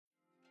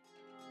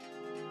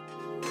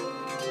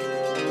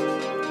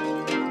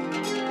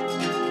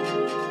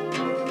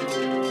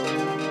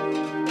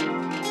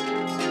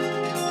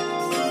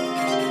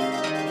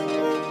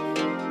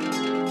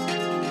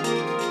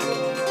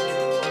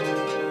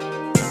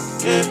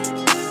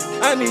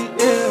I need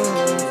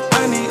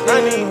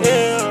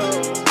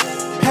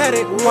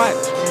Paddock watch,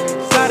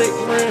 exotic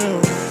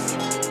rims.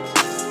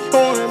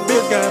 Foreign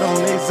bitch got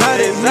on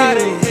exotic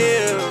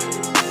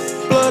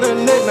heels. Blood her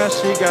neck, now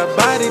she got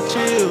body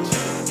chills.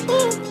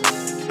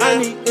 I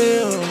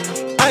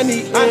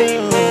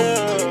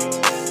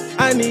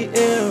need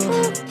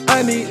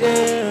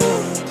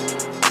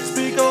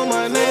Speak on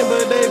my name,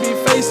 but they be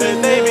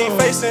facing him.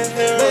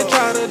 They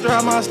try to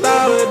drop my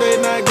style, but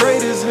they not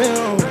great as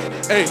him.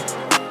 Hey,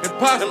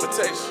 impossible.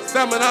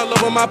 Salmon all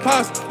over my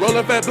pasta.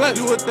 Rollin' fat blunt,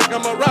 you would think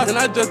I'm a rock. And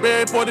I just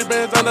buried 40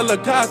 bands on the La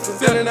Casa.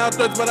 Selling out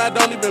threats, but I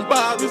don't even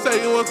bother. You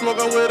say you want smoke,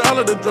 I'm with all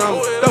of the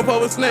drama. Dope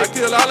over snake, I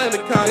kill all in the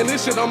con. And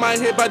this shit on my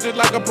head, bite just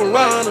like a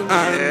piranha.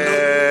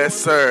 Yes,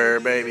 sir,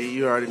 baby.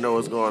 You already know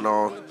what's going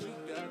on.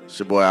 It's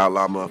your boy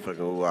Outlaw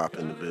motherfucking Wop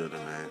in the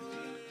building, man.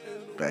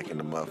 Back in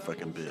the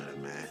motherfucking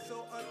building, man.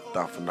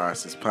 Thoughtful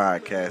Narcissist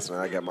Podcast, man.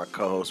 I got my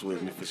co-host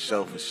with me for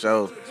sure. It's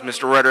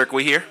Mr. Rhetoric,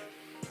 we here.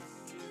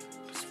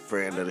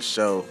 Friend of the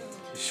show.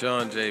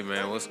 Sean J,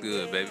 man, what's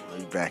good, baby?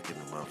 We back in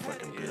the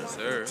motherfucking building. Yes,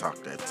 sir.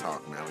 Talk that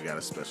talk, man. We got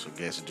a special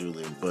guest,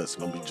 Julian Butts,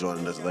 gonna be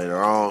joining us later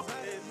on.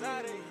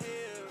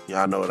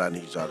 Y'all know what I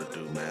need y'all to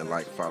do, man.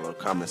 Like, follow,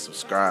 comment,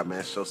 subscribe,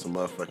 man. Show some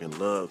motherfucking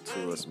love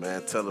to us,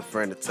 man. Tell a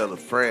friend to tell a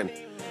friend.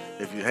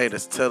 If you hate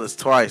us, tell us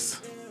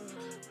twice.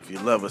 If you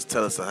love us,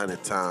 tell us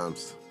 100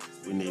 times.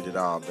 We need it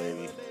all,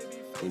 baby.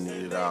 We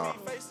need it all.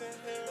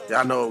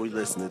 Y'all know what we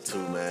listening to,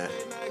 man.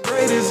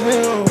 Great as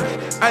him.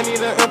 I need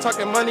I'm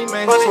talking money,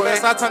 man. So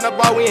as I turn the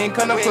ball, we ain't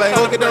gonna play.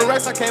 Look at the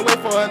rest, I can't wait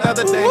for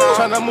another day.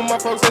 Tryna move my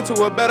folks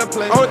into a better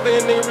place. Only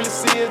thing nigga really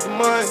see is the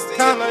money.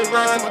 Kinda ain't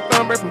run, my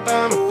thumb break from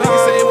thumbing.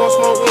 Niggas say he won't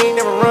smoke, we ain't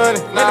never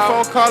running. Let the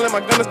phone calling,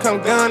 my gunners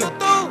come gunning.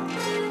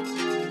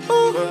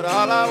 But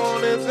all I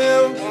want is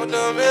him.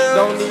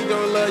 Don't need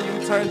your love,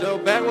 you turned your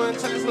back when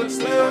chances look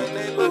slim. Don't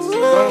need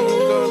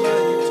your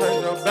love, you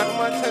turned your back when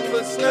my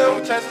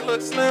chances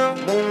look slim.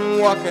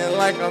 Moonwalking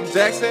like I'm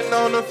Jackson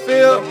on the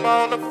field. I'm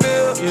on the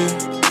field.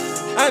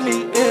 Yeah. I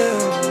need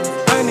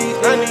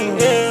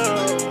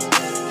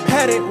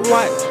Paddock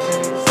watch,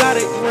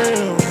 exotic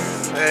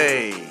rims.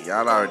 Hey,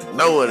 y'all already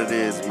know what it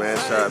is, man.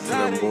 Shout out to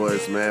them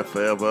boys, man.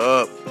 Forever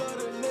Up.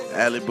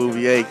 Ali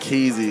Bouvier,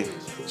 Keezy,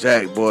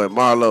 Jack Boy,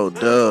 Marlo,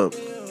 Dub.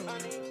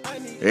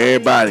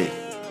 Everybody.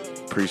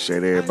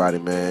 Appreciate everybody,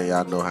 man.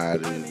 Y'all know how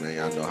it is, man.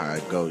 Y'all know how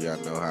it go. Y'all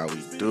know how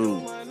we do.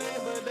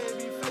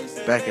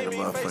 Back in the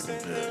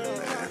motherfucking building,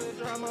 man.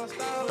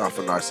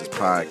 Thoughtful Narcissist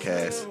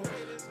Podcast.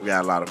 We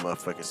got a lot of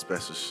motherfucking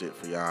special shit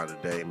for y'all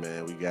today,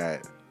 man. We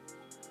got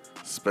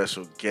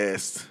special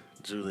guest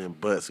Julian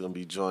Butts gonna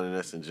be joining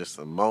us in just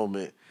a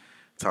moment,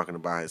 talking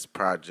about his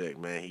project,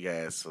 man. He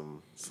got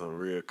some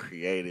real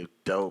creative,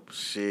 dope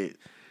shit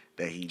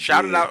that he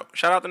Shout did. it out.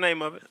 Shout out the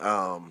name of it.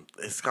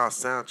 It's called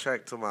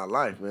Soundtrack to My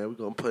Life, man. We're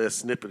gonna play a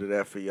snippet of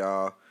that for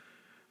y'all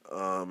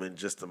in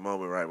just a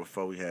moment, right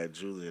before we had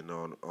Julian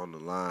on the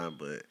line.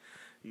 But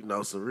you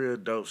know, some real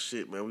dope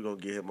shit, man. We're gonna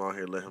get him on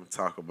here, let him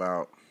talk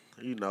about,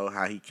 you know,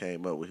 how he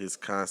came up with his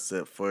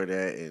concept for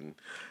that, and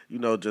you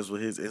know, just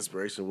what his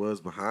inspiration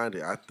was behind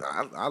it.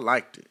 I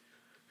liked it.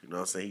 You know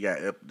what I'm saying? He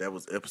got that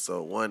was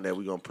episode 1 that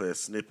we're gonna play a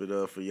snippet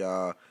of for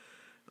y'all,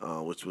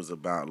 which was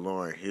about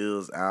Lauryn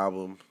Hill's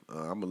album.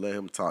 I'm gonna let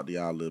him talk to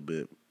y'all a little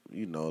bit,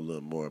 you know, a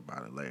little more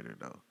about it later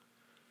though.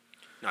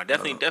 No,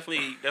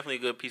 definitely a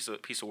good piece of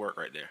work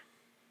right there.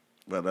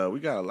 But we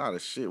got a lot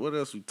of shit. What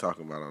else we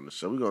talking about on the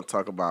show? We're gonna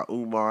talk about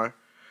Umar.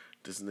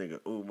 This nigga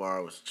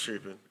Umar was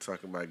tripping,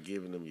 talking about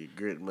giving them your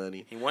grit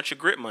money. He wants your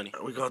grit money.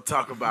 We're gonna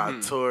talk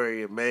about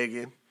Tory and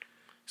Megan.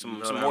 Some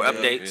more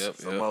updates. Yep.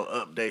 Some more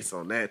updates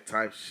on that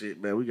type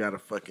shit, man. We got a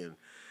fucking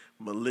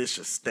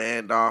militia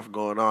standoff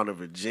going on in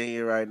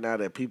Virginia right now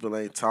that people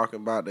ain't talking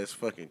about. That's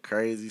fucking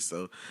crazy.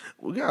 So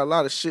we got a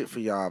lot of shit for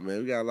y'all, man.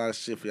 We got a lot of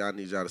shit for y'all. I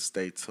need y'all to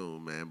stay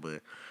tuned, man.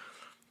 But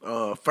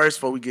first,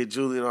 before we get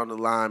Julian on the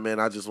line, man,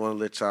 I just want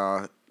to let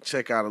y'all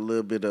check out a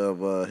little bit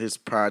of his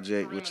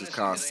project, which is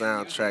called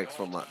Soundtrack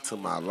to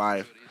My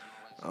Life.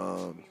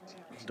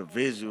 The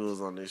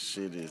visuals on this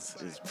shit is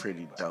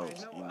pretty dope.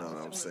 You know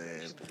what I'm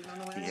saying?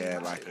 He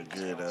had like a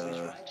good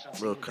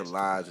real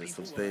collage and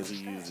some things he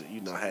used.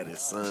 You know, had his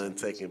son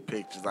taking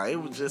pictures. Like, it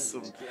was just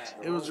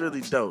it was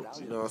really dope.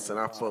 You know what I'm saying?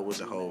 I fuck with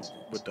the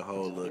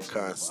whole little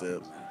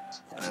concept.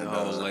 And, the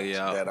whole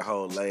layout. Yeah, the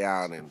whole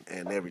layout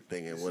and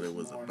everything and what it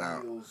was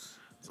about.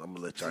 So I'm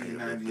gonna let y'all hear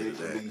a little bit of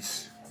that.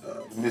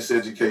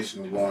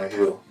 Miseducation of Lauryn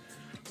Hill.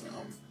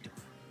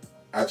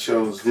 I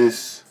chose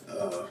this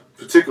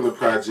particular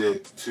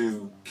project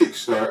to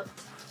kickstart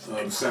the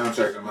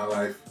soundtrack of my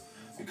life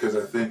because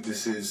I think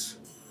this is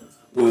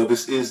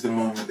the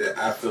moment that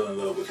I fell in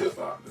love with hip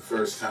hop. The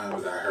first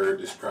time that I heard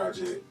this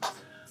project,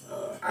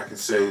 I can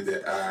say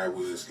that I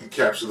was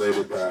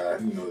encapsulated by,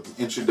 you know,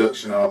 the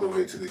introduction all the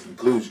way to the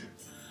conclusion.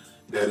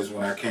 That is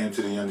when I came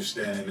to the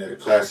understanding that a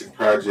classic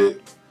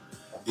project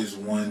is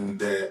one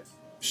that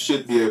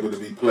should be able to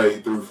be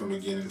played through from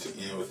beginning to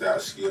end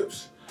without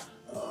skips.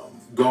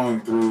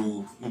 Going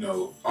through, you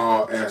know,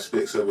 all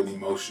aspects of an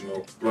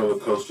emotional roller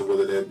coaster,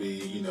 whether that be,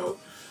 you know,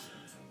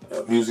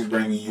 Music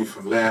bringing you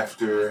from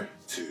laughter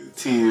to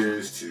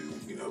tears to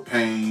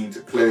pain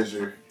to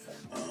pleasure,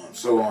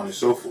 so on and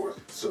so forth.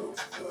 So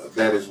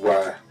that is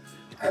why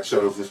I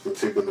chose this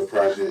particular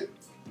project.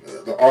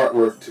 The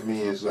artwork to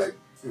me is like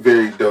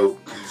very dope.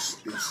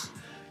 It's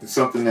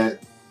something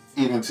that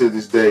even to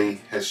this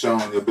day has shown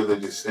the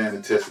ability to stand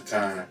the test of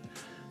time.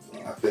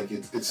 I think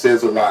it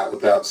says a lot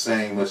without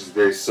saying much. It's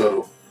very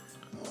subtle.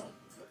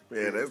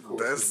 Yeah,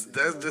 that's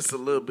just a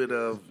little bit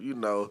of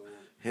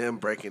him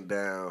breaking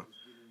down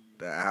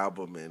the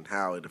album and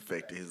how it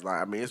affected his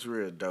life. I mean, it's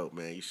real dope,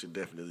 man. You should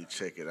definitely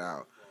check it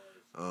out.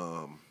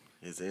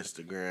 His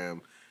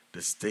Instagram,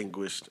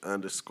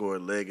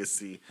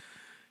 distinguished_legacy.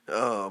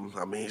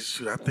 I mean,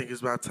 shoot, I think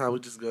it's about time we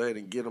just go ahead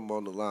and get him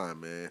on the line,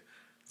 man.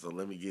 So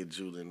let me get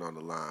Julian on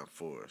the line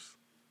for us.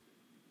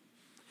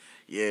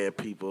 Yeah,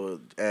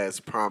 people, as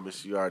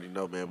promised, you already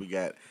know, man, we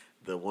got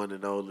the one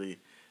and only,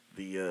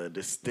 the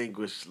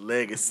distinguished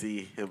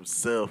legacy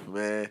himself,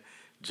 man.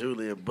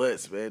 Julian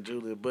Butts, man.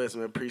 Julian Butts,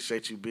 man.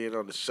 Appreciate you being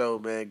on the show,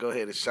 man. Go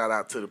ahead and shout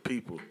out to the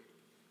people.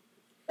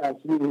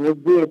 Absolutely.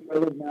 It's good,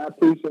 fellas, man. I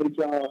appreciate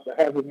y'all for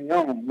having me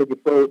on. Looking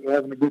forward to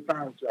having a good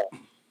time with y'all.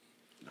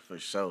 For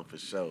sure.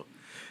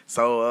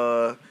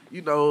 So,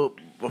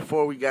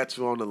 before we got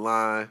you on the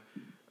line,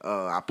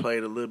 I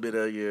played a little bit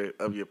of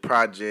your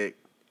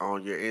project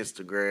on your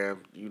Instagram.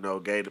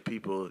 Gave the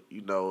people,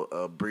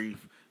 a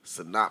brief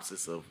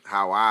synopsis of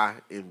how I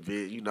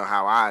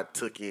how I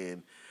took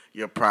in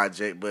your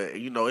project, but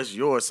it's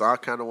yours, so I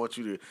kind of want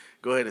you to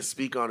go ahead and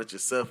speak on it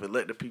yourself and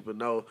let the people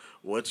know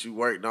what you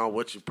worked on,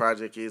 what your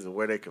project is, and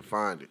where they can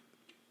find it.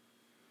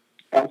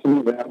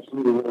 Absolutely.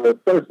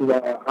 First of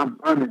all, I'm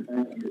honored,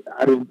 man.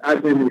 I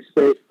didn't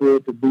expect for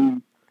it to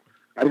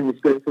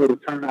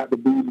turn out to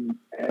be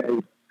as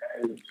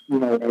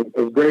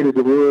great as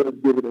it was.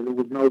 Given that it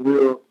was no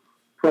real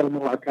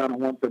promo, I kind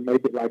of wanted to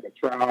make it like a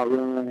trial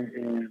run,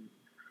 and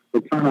the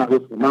turnout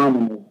was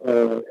phenomenal.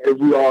 As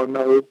you all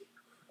know,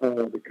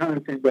 the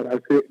content that I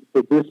put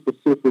for this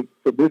specific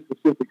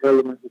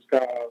element is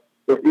called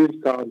the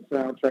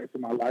soundtrack to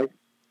my life.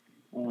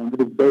 It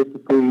is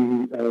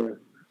basically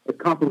a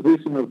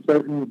composition of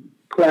certain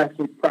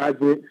classic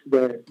projects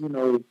that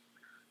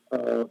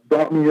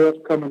brought me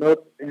up, coming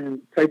up,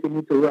 and taking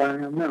me to where I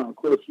am now. Of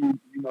course, you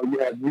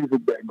have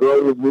music that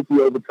grows with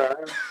you over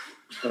time.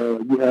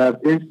 You have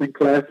instant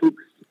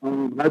classics.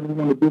 I just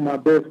want to do my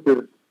best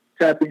to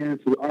tap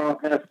into all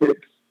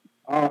aspects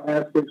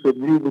of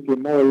music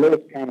and more or less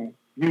kind of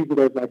use it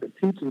as like a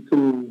teaching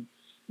tool,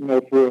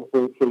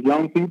 for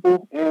young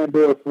people and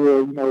for,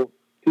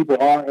 people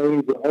our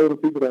age or older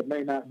people that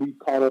may not be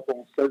caught up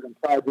on certain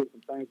projects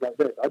and things like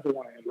that. I just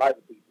want to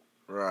enlighten people.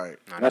 Right.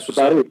 That's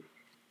about it.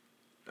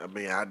 I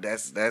mean,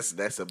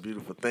 that's a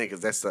beautiful thing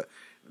because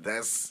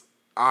that's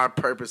our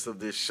purpose of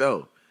this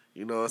show.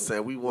 You know what I'm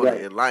saying? We want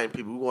to enlighten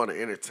people. We want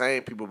to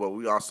entertain people, but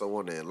we also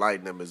want to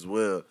enlighten them as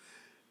well.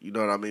 You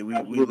know what I mean?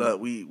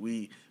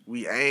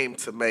 We aim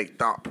to make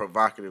thought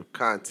provocative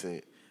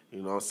content.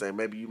 You know what I'm saying?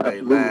 Maybe you may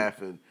laugh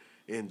and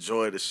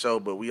enjoy the show,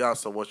 but we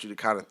also want you to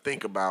kind of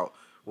think about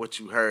what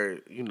you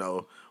heard,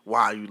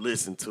 while you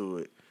listen to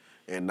it,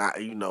 and not,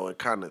 and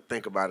kind of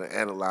think about it, and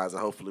analyze,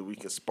 and hopefully we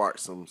can spark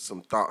some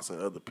thoughts in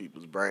other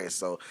people's brains.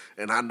 So,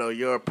 and I know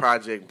your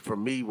project, for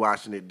me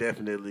watching it,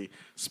 definitely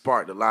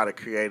sparked a lot of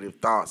creative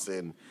thoughts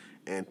and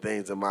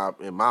things in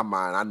my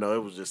mind. I know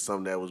it was just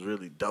something that was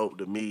really dope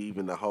to me,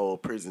 even the whole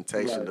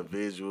presentation, the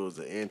visuals,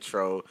 the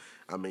intro.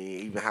 I mean,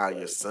 even how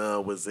your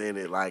son was in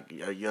it, like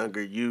a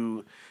younger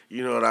you.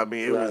 You know what I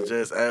mean? It was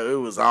just, it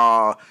was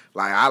all,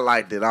 like, I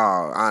liked it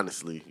all,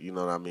 honestly. You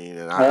know what I mean?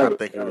 And I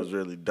think it was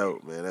really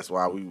dope, man. That's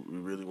why we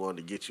really wanted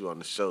to get you on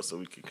the show so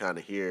we could kind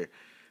of hear,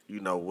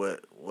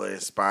 what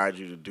inspired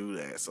you to do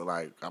that. So,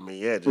 like, I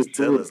mean, yeah, just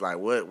tell us, like,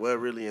 what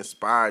really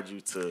inspired you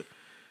to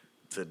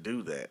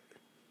do that?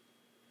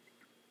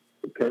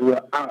 Okay,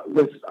 well,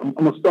 I'm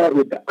going to start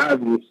with the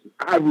obvious.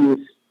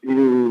 Obvious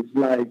is,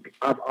 like,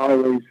 I've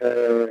always had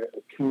a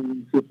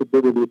keen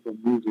sensibility for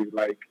music.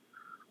 Like,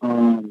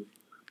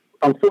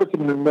 I'm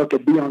fortunate enough to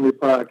be on this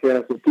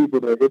podcast with people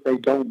that, if they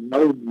don't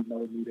know me,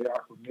 they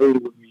are familiar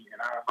with me.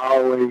 And I've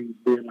always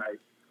been like,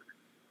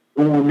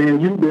 oh, man,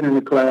 you've been in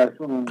the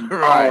classroom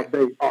all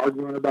day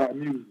arguing about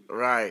music.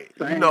 Right.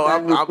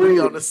 I'll be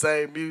on the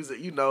same music,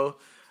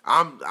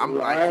 I'm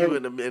like you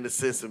in the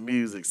sense of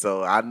music,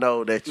 so I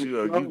know that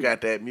you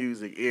got that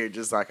music ear,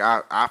 just like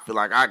I feel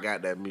like I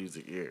got that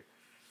music ear.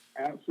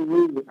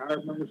 Absolutely. I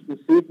remember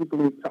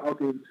specifically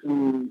talking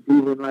to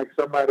even like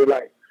somebody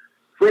like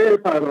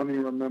Fred. Probably don't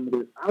even remember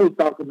this. I was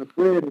talking to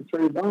Fred and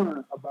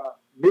Trayvon about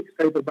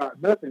Mixtape About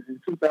Nothing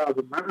in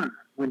 2009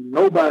 when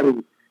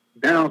nobody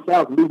down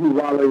south knew who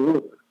Wale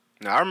was.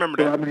 No, I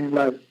remember that. I mean,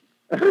 like,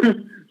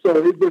 so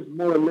it's just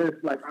more or less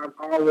like I've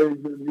always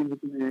been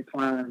musically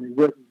inclined. It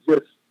wasn't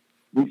just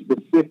the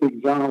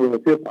specific genre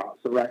of hip hop.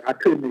 So like I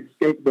couldn't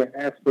escape that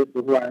aspect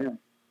of who I am.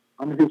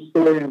 I'm a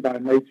historian by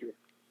nature.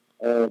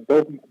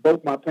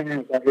 Both my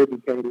parents are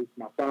educators.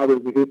 My father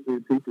is a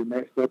history teacher, and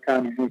that stuff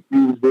kind of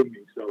infused in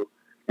me. So,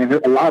 and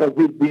a lot of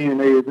his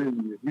DNA is in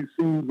me. If you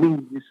see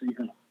me, you see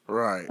him.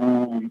 Right.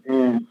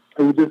 And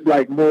it was just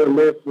like more or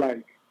less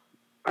like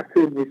I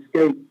couldn't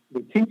escape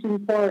the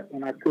teaching part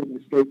and I couldn't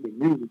escape the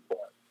music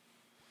part.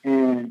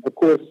 And of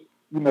course,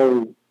 you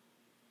know,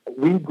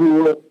 we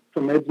grew up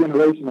from that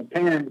generation of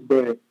parents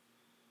that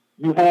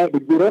you had to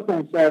get up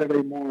on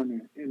Saturday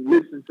morning and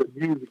listen to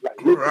music,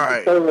 like listen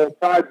to thorough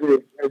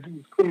projects as you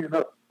was cleaning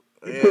up.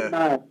 You could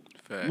not.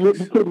 You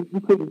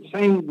couldn't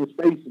change the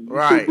station.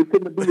 There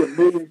couldn't be a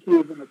million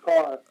kids in the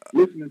car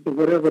listening to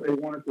whatever they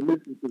wanted to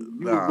listen to.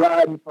 You were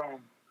driving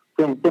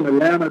from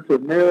Atlanta to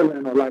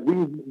Maryland, or like we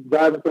was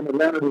driving from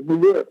Atlanta to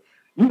New York.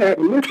 You had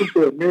to listen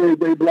to it. Mary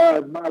J.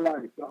 Blige, My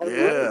Life. The whole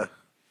way.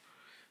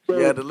 So,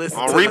 you had to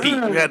listen to repeat.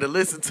 You had to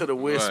listen to the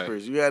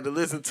whispers. You had to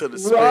listen to the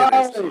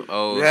spinners.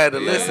 Oh, you had to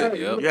listen.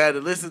 You had to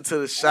listen to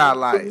the Shy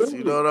Lights.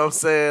 You know what I'm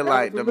saying?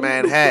 Like the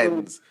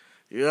Manhattans.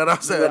 You know what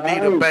I'm saying?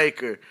 Anita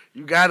Baker.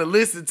 You got to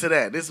listen to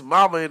that. This is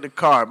Mama in the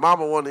car.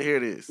 Mama want to hear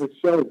this. For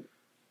sure.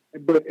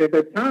 But at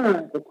the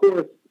time, of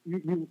course,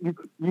 you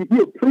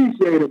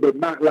appreciate it, but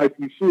not like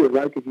you should,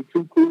 right? Because you're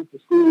too cool for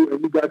school,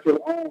 and you got your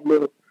own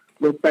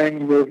little thing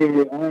in your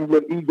head, own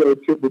little ego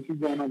trip that you're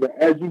going on. But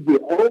as you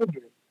get older,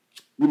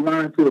 you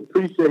learn to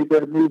appreciate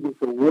that music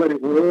for what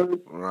it was,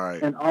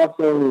 right? And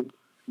also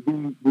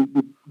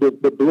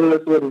the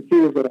blood, sweat, and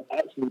tears that are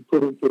actually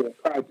put into that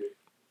project.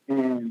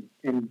 And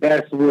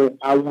that's what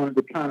I wanted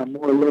to kind of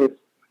more or less.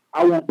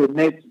 I want the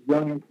next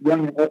young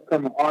and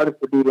upcoming artist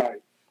to be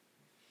like,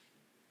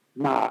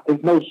 nah,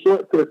 there's no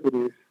shortcut for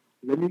this.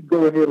 Let me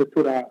go ahead and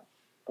put out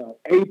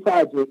a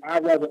project.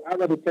 I'd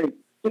rather take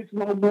 6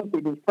 more months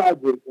of this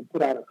project and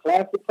put out a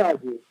classic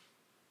project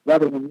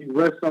rather than you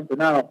rush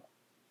something out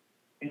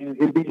and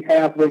it be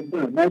halfway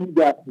done. Now you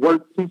got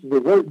pieces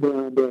of work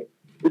done, but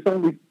it's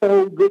only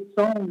 4 good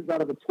songs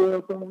out of a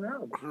 12-song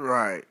album.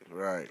 Right.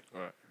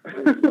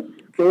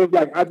 So it's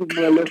like I just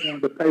more or less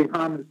wanted to pay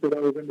homage to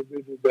those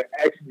individuals that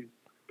actually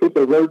put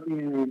the work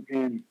in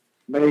and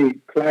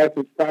made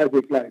classic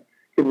projects. Like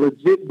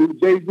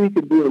Jay-Z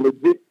can do a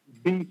legit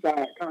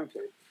B-side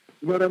concert.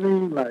 You know what I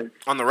mean? Like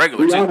on the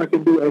regular, Rihanna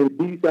can do a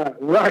B-side,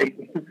 right?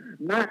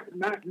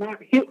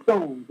 not hit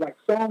songs, like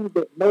songs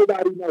that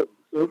nobody knows.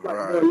 So it's like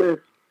more or less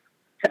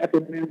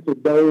tapping into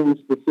those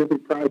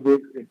specific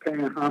projects and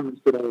paying homage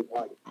to those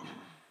artists.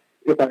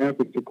 If I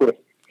answered your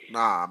question.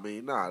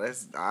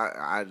 That's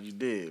you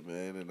did,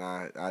 man, and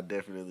I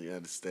definitely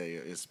understand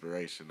your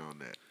inspiration on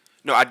that.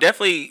 No, I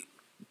definitely,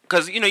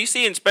 because you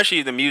see,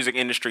 especially the music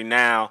industry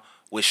now,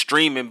 with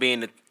streaming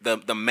being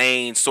the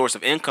main source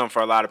of income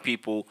for a lot of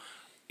people.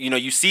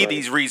 You see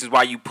these reasons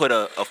why you put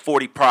a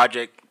 40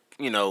 project,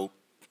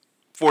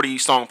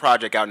 40-song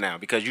project out now,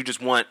 because you just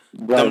want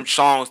them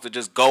songs to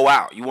just go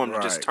out. You want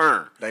them to just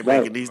turn. They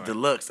making these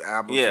deluxe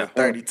albums with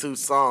 32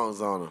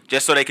 songs on them.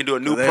 Just so they can do a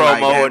new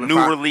promo, a new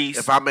release.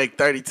 If I make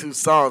 32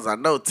 songs, I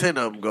know 10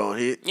 of them going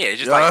to hit. Yeah, it's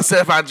just what I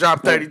said, if I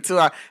drop 32,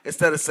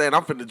 instead of saying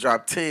I'm finna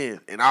drop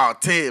 10, and all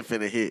 10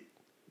 finna hit.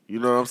 You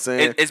know what I'm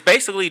saying? It's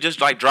basically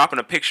just like dropping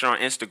a picture on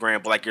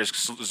Instagram, but like you're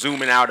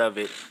zooming out of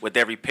it with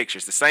every picture.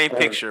 It's the same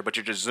picture, but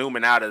you're just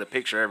zooming out of the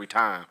picture every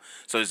time.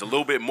 So there's a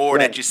little bit more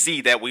that you see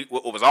that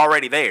was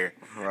already there.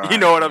 Right. You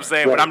know what I'm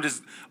saying? But I'm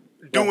just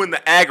doing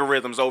the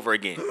algorithms over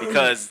again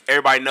because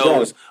everybody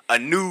knows a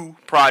new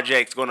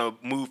project's going to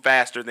move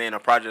faster than a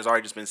project that's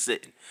already just been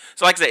sitting.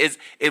 So like I said,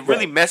 it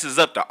really messes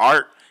up the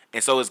art.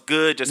 And so it's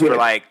good just for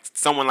like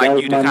someone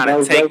like you to kind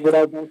of take,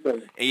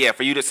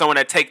 for you to someone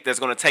that's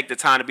going to take the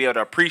time to be able to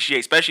appreciate,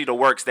 especially the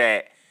works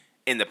that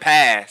in the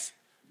past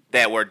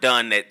that were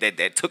done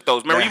that took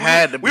those.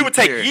 Remember, we would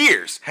take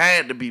years.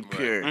 Had to be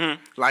pure.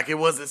 Mm-hmm. Like it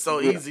wasn't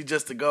so easy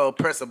just to go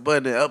press a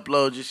button and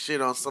upload your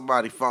shit on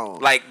somebody's phone.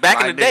 Like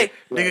back in the day,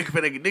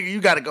 nigga,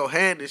 you got to go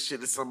hand this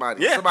shit to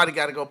somebody. Yeah. Somebody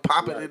got to go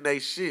pop it in their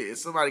shit, and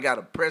somebody got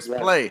to press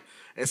play.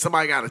 And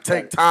somebody got to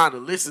take time to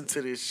listen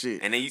to this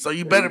shit. And so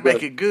you better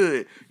make it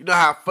good. You know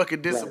how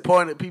fucking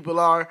disappointed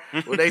people are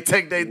when they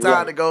take their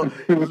time to go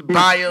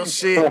buy your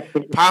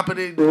shit, pop it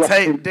in the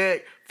tape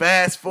deck,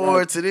 fast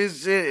forward to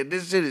this shit, and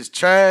this shit is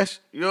trash.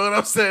 You know what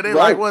I'm saying? They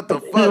like, what the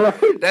fuck?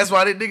 That's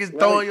why they niggas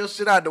throwing your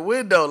shit out the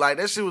window. Like,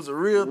 that shit was a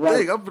real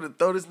thing. I'm finna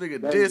throw this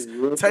nigga disc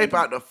tape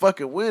out the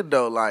fucking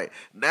window. Like,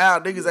 now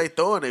niggas ain't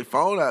throwing their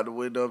phone out the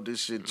window if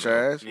this shit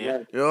trash. Yeah.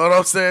 You know what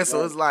I'm saying?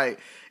 So it's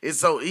like, it's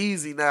so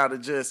easy now to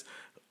just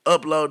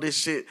upload this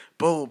shit,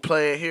 boom,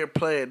 play it here,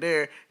 play it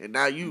there, and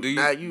now you. Do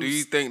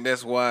you think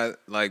that's why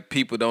like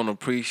people don't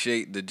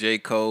appreciate the J.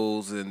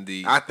 Cole's and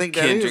the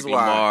Kendrick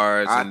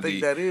Lamar's and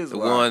the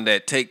one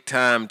that take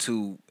time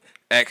to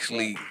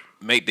actually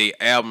make their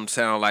album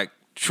sound like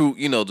true,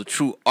 the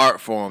true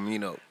art form,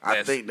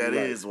 I think that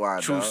is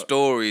why. True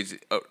stories,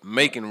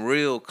 making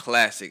real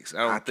classics.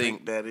 I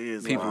think that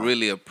is people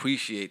really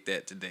appreciate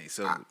that today.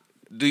 So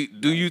do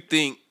you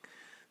think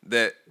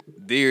that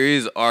there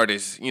is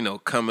artists,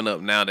 coming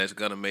up now that's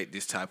gonna make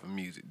this type of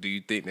music? Do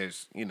you think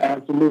there's,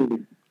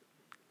 Absolutely.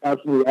 I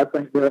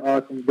think there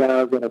are some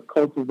guys that are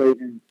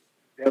cultivating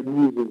that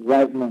music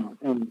right now.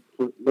 And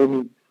let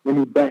me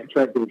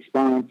backtrack to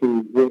respond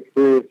to what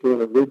Fred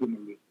said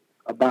originally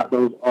about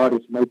those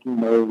artists making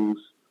those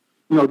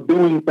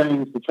doing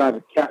things to try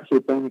to capture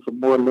things from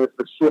more or less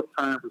a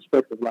short-term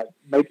perspective, like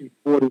making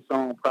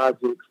 40-song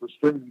projects for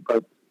streaming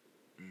purposes.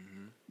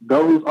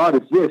 Those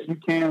artists, yes, you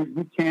can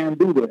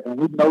do that, and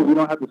we know we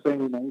don't have to say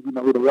any names. We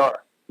know who they are,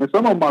 and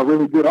some of them are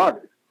really good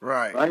artists,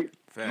 right?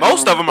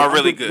 Most of them are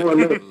really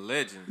good.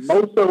 Legends.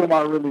 Most of them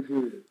are really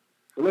good.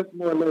 So let's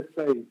more or less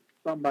say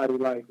somebody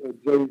like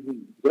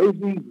Jay-Z.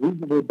 Jay-Z's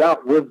Reasonable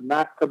Doubt was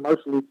not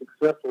commercially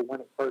successful when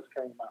it first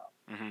came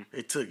out.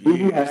 It took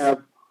years.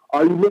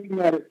 Are you looking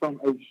at it from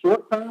a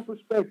short-term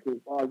perspective,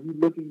 or are you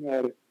looking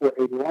at it for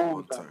a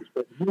long-term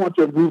perspective? You want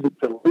your music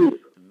to live.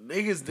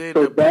 Niggas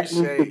didn't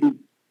appreciate.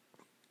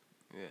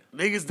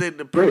 Niggas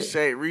didn't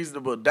appreciate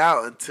Reasonable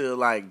Doubt until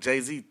like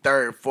Jay-Z's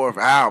third, fourth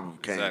album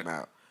came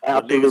out.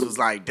 Niggas was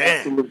like,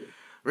 damn,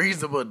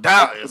 Reasonable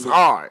Doubt is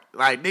hard.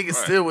 Like niggas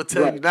still would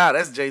tell you now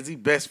that's Jay-Z's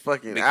best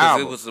fucking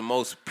album. It was the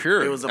most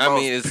pure. It was the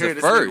most most pure.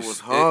 This nigga was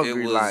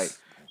hungry. Like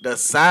the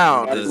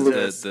sound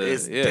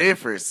is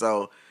different.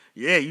 So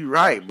yeah, you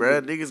right,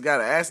 bro. Niggas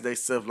gotta ask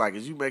themselves like,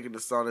 is you making a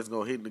song that's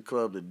gonna hit in the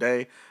club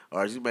today,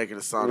 or is you making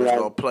a song that's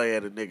gonna play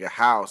at a nigga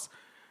house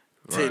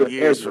 10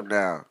 years from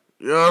now?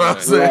 You know what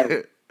I'm saying?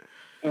 Right.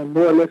 And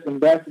more or less,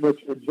 and that's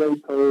what your J.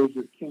 Cole,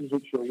 your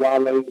Kendrick, your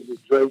Wale, your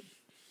Drake.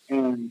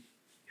 And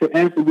to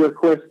answer your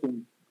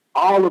question,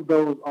 all of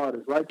those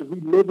artists, right? Because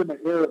we live in an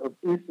era of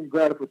instant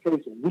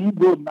gratification. We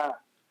will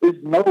not.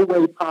 There's no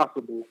way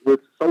possible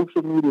with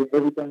social media and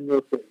everything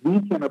else that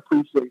we can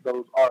appreciate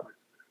those artists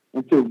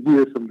until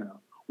years from now.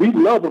 We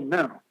love them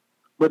now.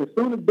 But as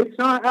soon as Big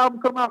Sean album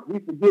come out, we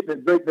forget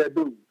that Drake that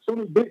dude. As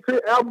soon as Big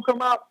Crit album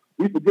come out,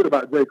 we forget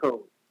about J.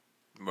 Cole.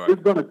 Right.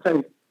 It's going to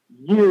take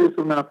years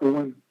from now for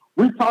when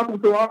we're talking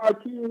to our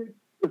kids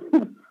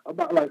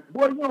about like,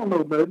 boy, you don't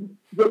know nothing.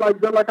 Just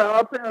like how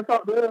our parents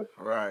talk to us.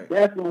 Right.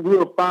 That's when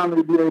we'll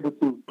finally be able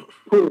to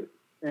put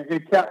and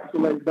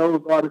encapsulate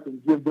those artists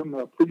and give them the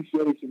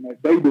appreciation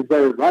that they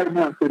deserve right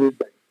now to this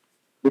day.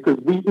 Because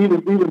we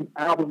even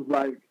albums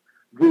like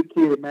Good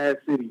Kid, Mad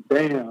City,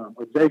 Damn,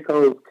 or J.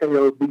 Cole's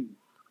K.O.D.,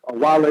 or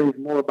Wale's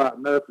More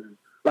About Nothing.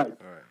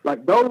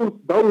 Like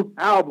those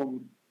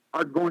albums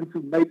are going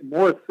to make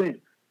more sense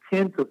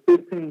 10 to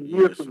 15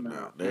 years from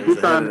now. You're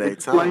trying to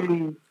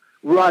explain,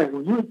 right,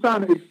 when you're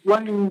trying to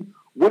explain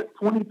what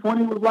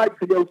 2020 was like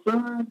to your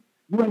son,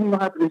 you ain't even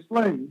have to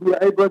explain. You're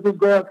like, hey, bro, just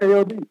grab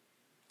K.O.D.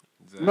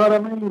 Exactly. You know what I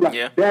mean?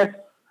 Like,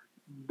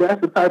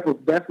 that's the type.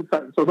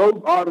 So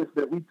those artists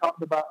that we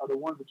talked about are the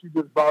ones that you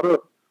just brought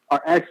up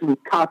are actually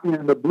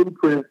copying the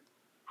blueprint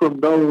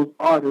from those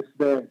artists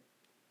that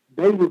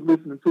they was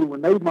listening to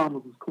when their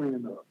mamas was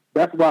cleaning up.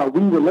 That's why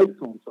we relate to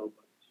them so much.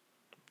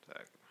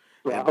 Exactly.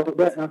 So I hope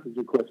that answers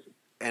your question.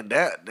 And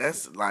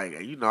that's like,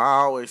 I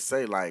always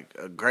say like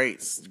a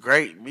great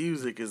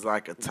music is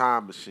like a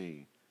time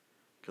machine.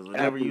 Because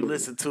whenever you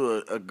listen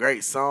to a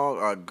great song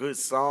or a good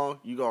song,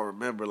 you going to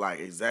remember like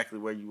exactly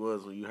where you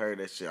was when you heard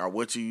that shit or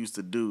what you used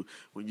to do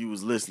when you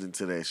was listening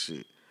to that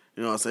shit.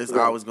 You know what I'm saying? It's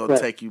always going to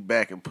take you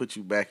back and put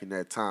you back in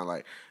that time.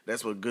 Like,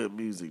 that's what good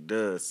music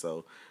does.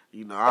 So,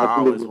 I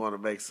always want to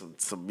make some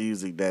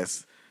music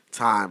that's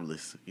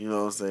timeless. You know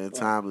what I'm saying?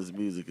 Timeless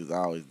music is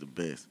always the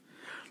best.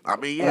 I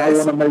mean, yeah. I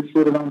want to make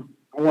sure that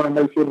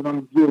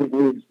I'm giving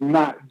it's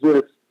not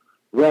just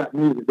rap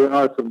music. There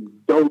are some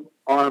dope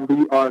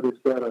R&B artists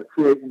that are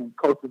creating and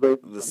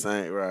cultivating the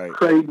same, right?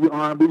 Crazy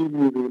R&B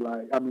music.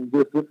 Like, I mean,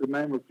 just to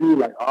name a few,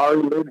 like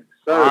Ari Lennox.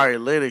 Ari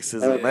Lennox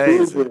is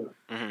amazing.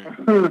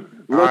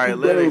 Ari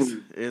Lennox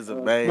is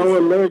amazing. Snow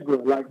Allegra,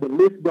 like the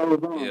list goes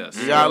on.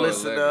 Yes. Y'all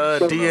listen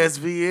to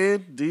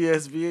DSVN?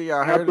 DSVN,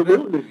 y'all heard of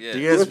them? Yeah.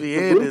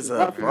 DSVN is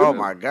oh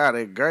my God,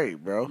 they're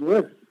great, bro.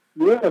 Yes.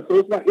 Yeah, so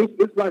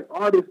it's like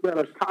artists that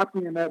are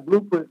copying that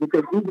blueprint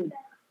because even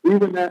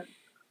that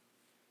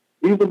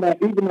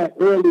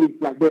early,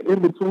 like the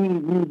in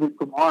between music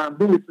from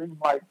R&B, it seemed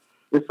like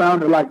it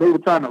sounded like they were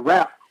trying to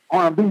rap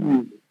R&B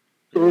music.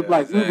 So it's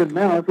like even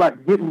now, it's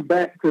like getting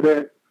back to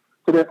that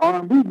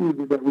R&B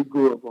music that we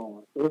grew up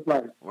on. So it's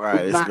like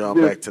it's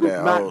going back to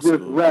that old school.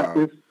 It's not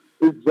just rap.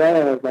 It's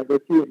jazz. Like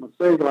that kid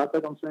Masego, I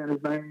think I'm saying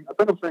his name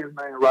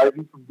right.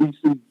 He's from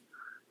DC.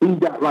 He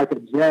got like a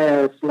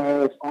jazz /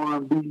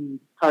 R&B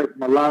type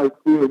melodic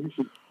feel. You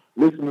should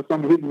listen to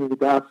some of his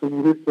music. I've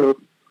seen his stuff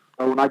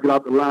when I get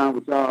off the line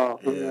with y'all.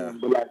 Yeah.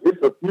 But like,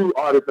 it's a few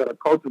artists that are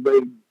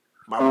cultivating.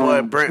 My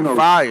boy Brent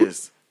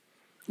Fires.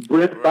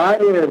 Brent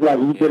Fires, like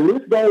the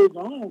list goes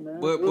on, man.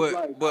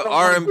 But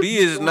R&B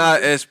is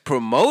not as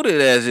promoted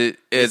as it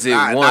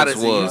once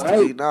was.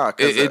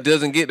 It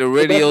doesn't get the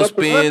radio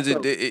spins.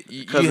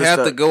 You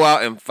have to go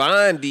out and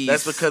find these.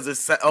 That's because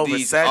it's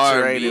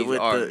oversaturated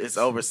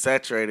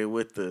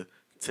with the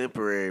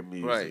temporary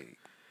music. Right.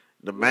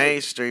 The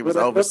mainstream is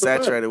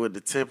oversaturated with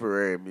the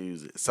temporary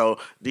music. So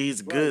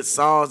these good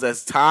songs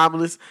that's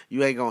timeless,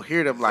 you ain't gonna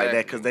hear them like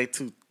that because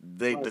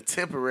the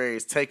temporary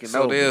is taking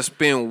over. So they'll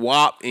spin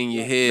WAP in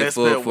your head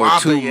for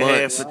 2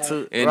 months,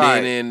 and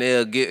then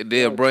they'll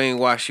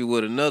brainwash you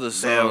with another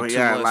song.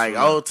 Like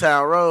Old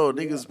Town Road,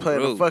 niggas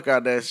playing the fuck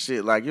out that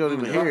shit. Like you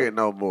don't even hear it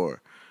no more.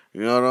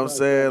 You know what I'm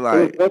saying?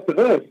 Like it's up to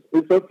us.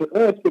 It's up to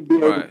us to be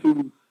able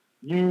to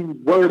use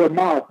word of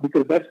mouth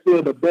because that's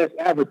still the best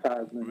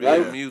advertisement,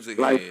 Real right? music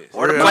Like, heads.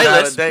 Or the Real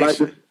playlist.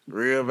 validation.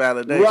 Real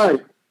validation. Right.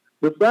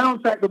 The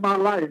soundtrack of my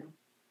life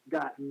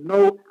got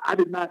no. I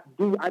did not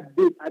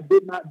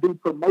do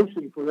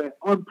promotion for that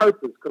on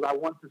purpose because I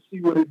want to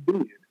see what it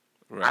did.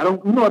 Right. I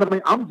don't. You know what I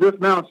mean? I'm just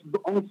now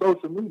on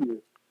social media.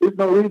 There's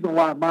no reason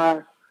why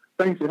my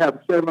thing should have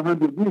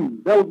 700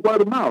 views. That was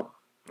word of mouth.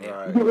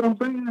 Right. You get what I'm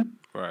saying?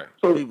 Right.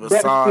 So People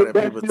that saw shit- it,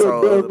 that people still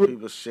told does other it.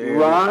 people shared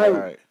Right. it.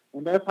 Right.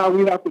 And that's how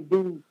we have to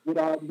do with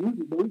our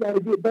music. But we got to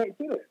get back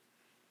to that.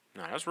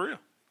 No, that's real.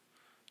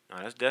 No,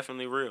 that's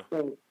definitely real.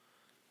 So,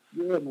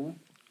 yeah, man.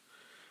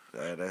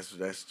 Yeah,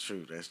 that's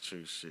true. That's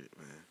true shit,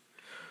 man.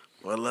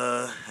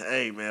 Well,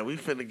 hey, man, we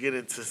finna get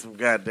into some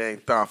goddamn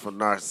thoughtful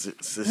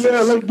narcissist Yeah,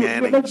 let's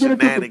get into some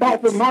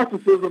thoughtful shenanigans.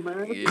 narcissism,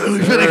 man. Yeah. We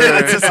finna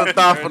get into some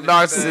thoughtful Yes,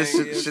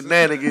 narcissist sir.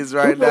 shenanigans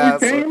right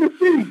That's now. what we came to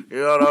see.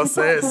 You know what I'm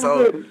saying?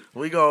 So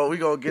we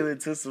gonna get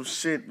into some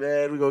shit,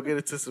 man. We gonna get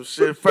into some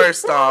shit.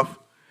 First off,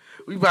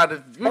 we about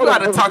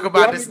to talk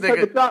about this Do I need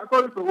to take nigga. a shot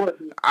first or what?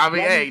 I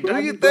mean, hey, do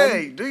your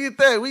thing. Do your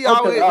thing. We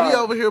Okay, all right.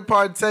 over here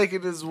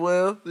partaking as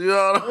well. You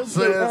know what I'm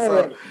saying? all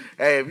So, right.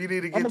 hey, if you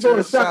need to I'm get going you to go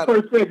a to shot shot.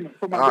 first segment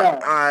for my All guy.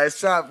 right,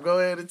 shot. Go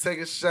ahead and take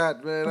a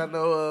shot, man. I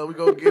know we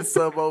gonna get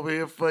some over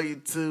here for you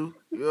too.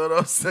 You know what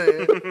I'm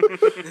saying?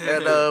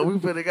 And we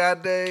finna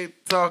goddamn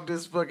talk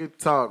this fucking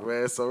talk,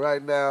 man. So right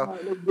All now,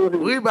 right, let's go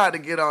ahead. we about to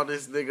get on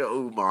this nigga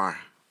Umar,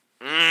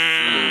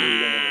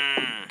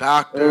 Mm.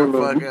 Doctor Hey, look,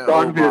 we fucking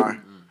starting Umar.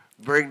 here.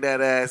 Bring that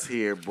ass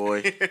here,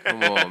 boy.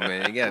 Come on,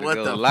 man. You gotta What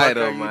go the light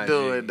fuck on are my you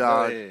doing, G.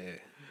 dog? Go ahead.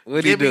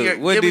 What did he do?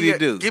 What did he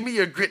do? Give me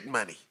your grit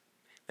money.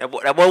 That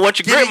boy wants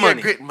your Give grit me your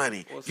money. grit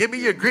money. What's Give the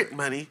me your grit grit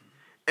money,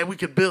 and we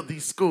can build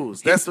these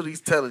schools. That's what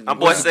he's telling you. My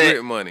boy What's said-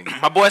 grit money?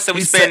 My boy said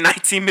we He spend said-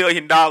 $19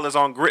 million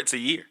on grits a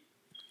year.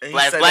 And he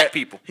Black say black that-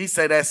 people. He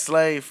say that's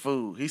slave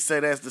food. He say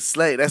that's the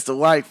slave. That's the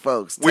white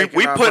folks. We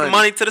taking our put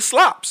money to the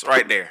slops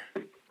right there.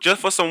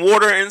 Just for some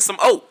water and some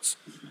oats.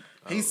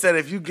 He said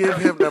if you give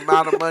him the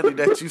amount of money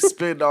that you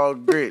spend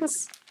on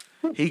grits,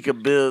 he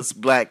could build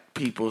black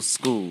people's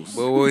schools.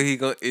 But what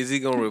is he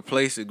gonna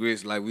replace the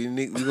grits? Like we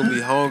gonna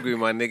be hungry,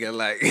 my nigga.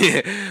 Like,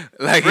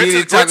 like Grits he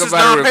is- didn't talk grits is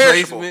about a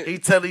non-perishable. replacement. He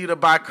telling you to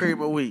buy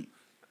cream of wheat.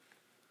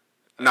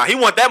 Nah, he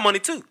want that money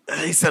too.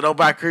 He said don't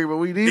buy cream of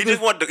wheat He either.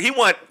 just he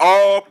want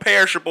all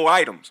perishable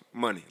items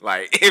money.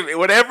 Like if,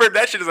 whatever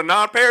that shit is a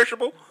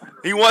non-perishable,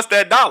 he wants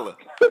that dollar.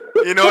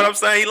 You know what I'm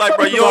saying? He like,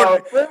 bro, you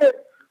don't.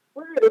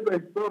 Fred is a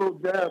total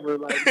jabber.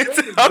 Like,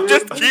 I'm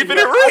just keeping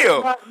it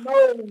real. I did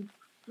not know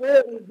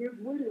Fred was this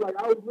witty. Like,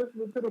 I was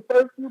listening to the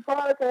first few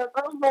podcasts.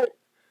 I was like,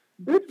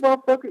 this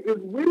motherfucker is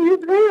witty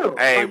as hell.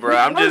 Hey, like, bro,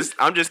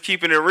 I'm just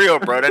keeping it real,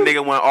 bro. That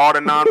nigga want all the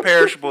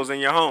non-perishables in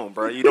your home,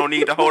 bro. You don't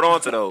need to hold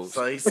on to those.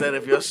 So he said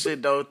if your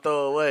shit don't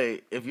throw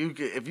away, if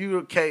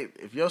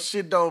your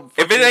shit don't,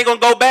 If it ain't gonna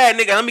go bad,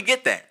 nigga, let me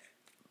get that.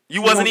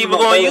 You wasn't even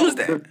gonna use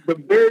that. The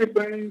very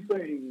same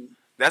thing.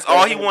 That's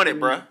all he wanted,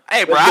 bro.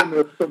 Hey, bro, That's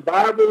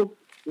been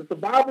the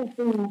survival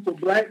food for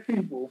black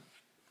people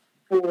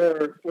for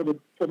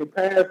the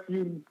past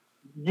few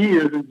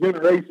years and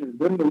generations.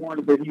 Them the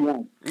ones that he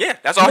wants. yeah,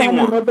 that's all he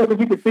want. Motherfuckers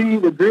you can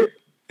feed the grit.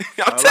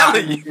 I'm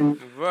telling you.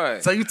 And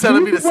Right. So you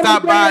telling me to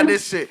stop buying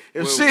this shit?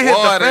 If With shit hit the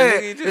water,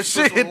 fan, nigga, if just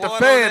shit put hit some the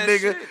water fan, on that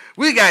nigga, shit.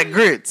 we got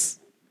grits,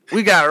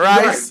 we got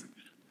rice,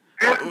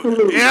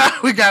 absolutely. yeah,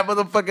 we got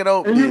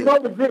motherfucking And you oatmeal. know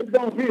the grits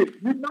don't hit.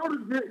 You know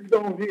the grits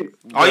don't hit.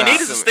 All you Nah.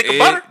 need is a Some stick of egg.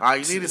 butter. All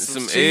you need is some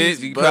Some cheese,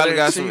 eggs. You butter, probably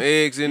got and some cheese.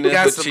 eggs in You there.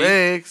 got but some cheap.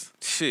 eggs,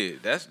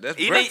 Shit, that's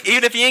Even, breakfast.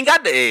 even if you ain't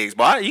got the eggs,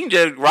 boy, you can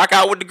just rock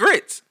out with the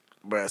grits.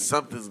 bruh.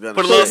 Something's gonna.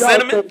 Put a little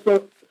shake.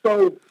 cinnamon.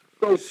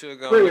 So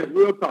Sugar on Fred, it.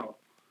 real talk.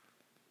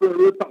 Fred,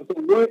 real talk.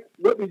 So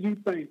what did you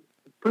think?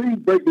 Please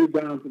break this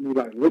down to me.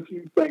 Like, what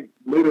you think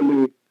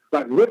literally,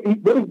 like, what is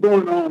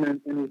going on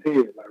in his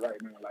head, like,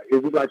 right now? Like,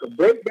 is it like a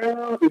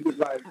breakdown? Is it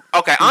like,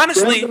 Okay,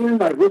 honestly,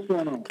 like, what's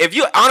going on? if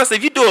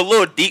you do a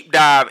little deep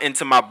dive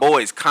into my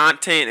boy's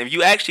content, if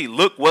you actually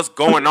look what's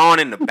going on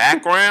in the You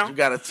background,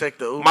 gotta check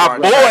the Umar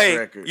my track boy,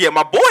 record. yeah,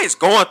 my boy is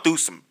going through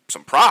some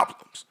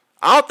problems.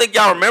 I don't think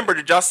y'all remember.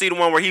 Did y'all see the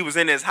one where he was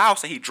in his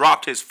house and he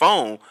dropped his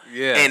phone?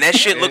 Yeah. And that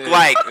shit looked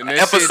like And an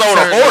that shit episode of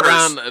turned Hoarders.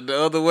 around the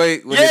other way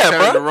when Yeah, it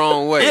turned bro. the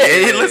wrong way.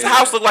 Yeah, his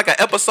house looked like an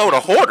episode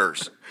of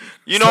Hoarders.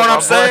 You know So what my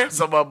I'm saying? boy-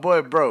 So my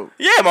boy broke.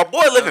 Yeah, my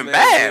boy living Man,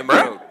 bad,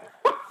 man,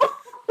 bro.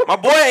 My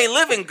boy ain't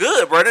living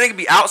good, bro. That nigga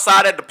be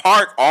outside at the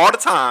park all the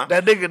time.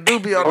 That nigga do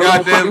be on the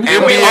Goddamn And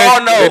NBA, we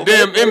all know. the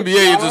damn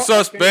NBA is a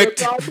suspect.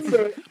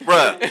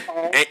 Bruh.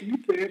 He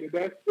said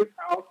that's his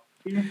house.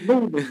 He's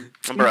moving.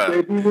 He Bruh.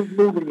 said he was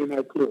moving in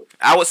that club.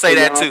 I would say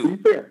that Y'all too.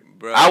 be fair.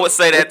 Bro. I would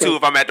say that too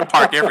if I'm at the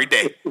park every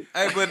day.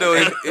 Hey, but though,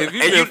 if you've And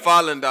been you-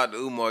 following Dr.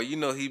 Umar, you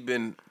know he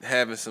been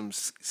having some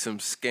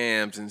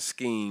scams and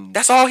schemes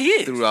That's all he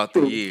is. throughout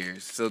the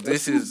years. So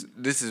this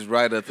is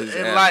right up his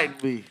alley. Enlighten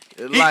me.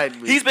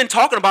 Enlighten me. He's been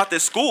talking about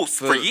this school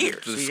for For-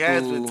 years. for- He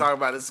has been school. talking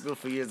about this school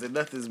for years and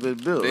nothing's been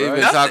built. They've Right?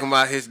 been Nothing. talking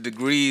about his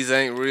degrees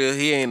ain't real.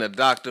 He ain't a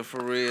doctor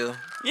for real.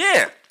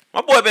 Yeah. My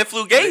boy been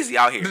flugazy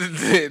out here.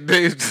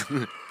 They-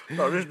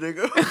 Oh, this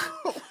nigga.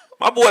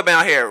 My boy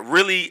been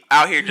really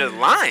out here just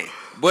lying.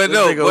 He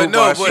say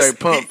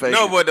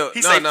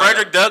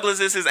Frederick Douglass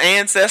is his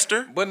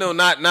ancestor. But no,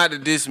 not to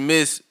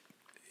dismiss.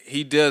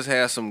 He does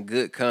have some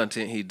good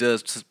content. He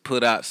does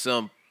put out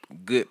some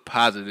good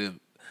positive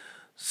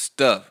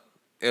stuff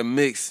and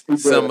mix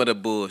some of the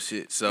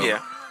bullshit. So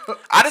yeah.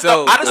 I just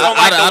don't like the way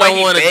I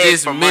don't want to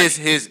dismiss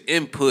his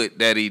input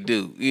that he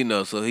do.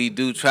 So he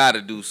do try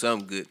to do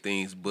some good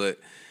things, but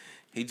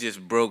he just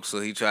broke, so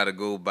he try to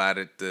go about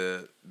it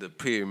the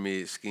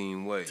pyramid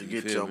scheme way to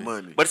get your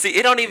money. But see,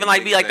 it don't even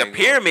be like the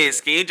pyramid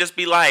scheme. Just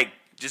be like,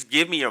 just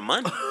give me your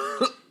money.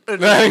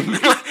 Like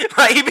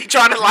he be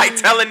trying to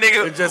tell a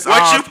nigga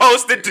what you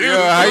supposed to do.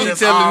 Yeah, how you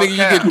tell a nigga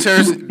you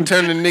can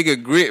turn the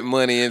nigga grit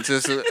money into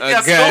a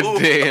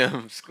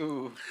goddamn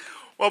school?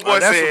 My boy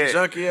that's said,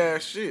 some junky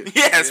ass shit.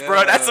 Yes,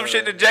 bro, that's some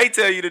shit that Jay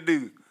tell you to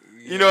do.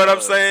 You know what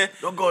I'm saying?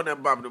 Don't go in there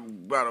and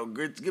buy them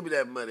grits. Give me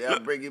that money. I'll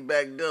bring it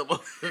back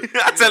double.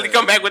 I tell you,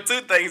 come back with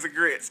 2 things of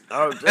grits.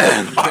 Oh,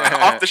 damn.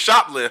 Off the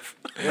shoplift.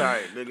 All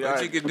right, nigga.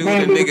 What you can do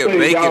with a nigga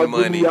bacon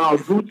money? Give me y'all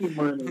Gucci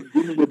money.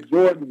 Give me your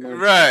Jordan money.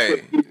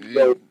 Right.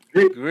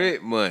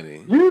 Grit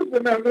money. When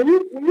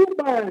you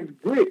buying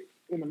grits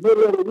in the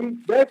middle of the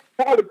week, that's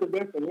probably because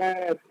that's the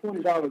last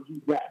 $20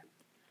 you got.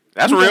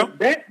 That's real.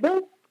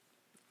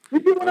 You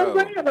see what I'm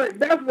saying? Like,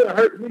 that's what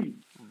hurt me.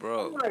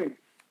 Bro. I'm like,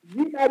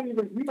 you're not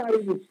even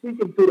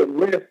speaking to the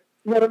less,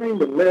 you know what I mean?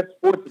 The less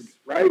fortunate,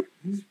 right?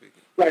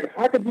 Like,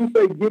 how could you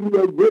say give me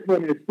your grit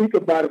money and speak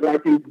about it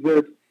like it's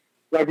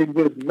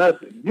just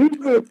nothing? You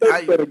should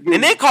think that again.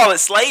 And then call it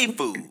slave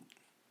food.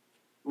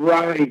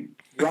 Right.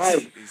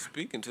 He's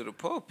speaking to the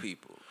poor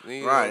people.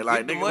 Right,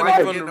 like get the niggas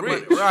money from the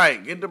rich.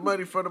 Right, get the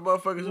money from the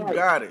motherfuckers who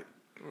got it.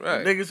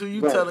 Right. The niggas who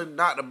you telling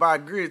not to buy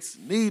grits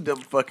need them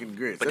fucking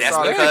grits. But that's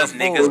because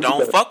niggas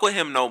don't fuck with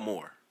him no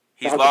more.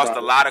 He's lost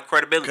a lot of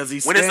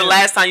credibility. When is the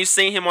last time you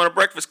seen him on a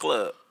Breakfast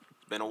Club?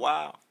 It's been a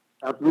while.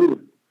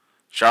 Absolutely.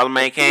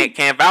 Charlamagne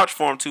can't vouch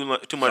for him too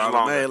much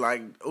longer.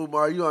 Like,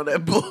 Umar, you on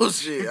that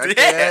bullshit. I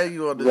can't have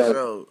you on the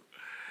show.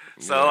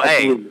 So,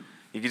 hey,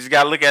 you just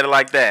got to look at it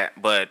like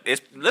that. But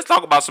let's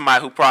talk about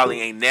somebody who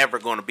probably ain't never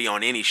going to be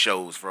on any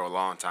shows for a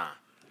long time.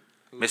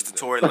 Mr.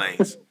 Tory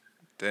Lanez.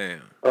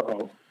 Damn.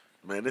 Uh-oh.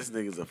 Man, this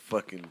nigga's a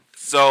fucking...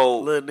 So...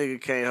 Little nigga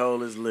can't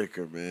hold his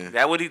liquor, man.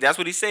 That's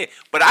what he said.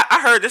 But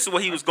I heard this is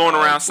what he was going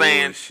around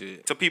saying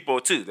to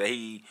people, too. That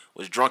he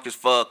was drunk as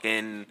fuck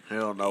and... He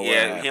don't know what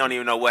happened. He don't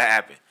even know what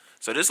happened.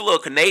 So this little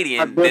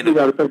Canadian... I definitely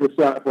got to take a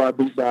shot before I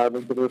deep dive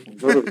into this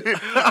one.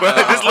 But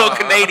this little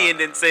Canadian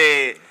then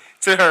said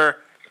to her...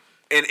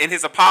 In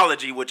his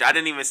apology, which I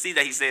didn't even see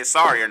that he said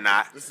sorry or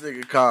not. This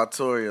nigga called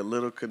Tory a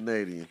little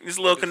Canadian. This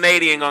little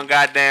Canadian gonna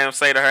goddamn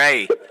say to her,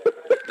 hey...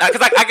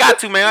 Because I got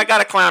to, man. I got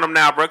to clown him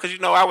now, bro. Because,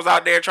 I was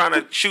out there trying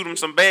to shoot him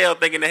some bail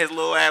thinking that his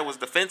little ass was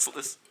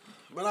defenseless.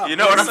 You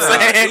know what I'm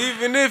saying?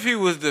 Even if he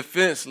was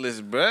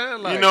defenseless, bro.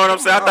 Like, you know what I'm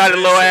saying? I thought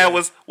his little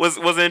ass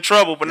was in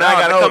trouble, but now I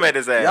got to come at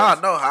his ass.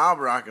 Y'all know how I'm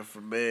rocking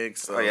for Meg.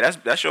 So. Oh, yeah,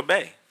 that's your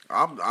bae.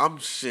 I'm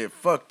shit.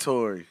 Fuck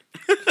Tory.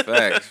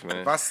 Facts, man.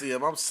 If I see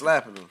him, I'm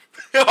slapping him.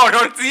 Oh,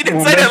 no, you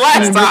didn't say that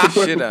last time.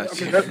 Shit out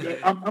you.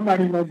 I'm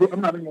not even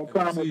gonna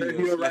climb on that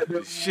hill right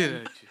there. Shit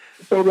at you.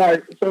 So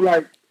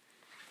like,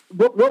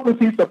 what was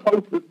he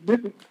supposed to?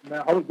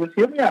 Just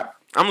hear me out.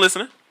 I'm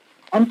listening.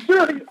 I'm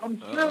sure he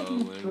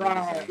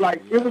tried.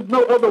 Like, there was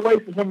no other way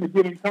for him to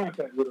get in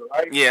contact with her,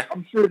 right? Yeah.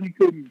 I'm sure he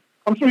couldn't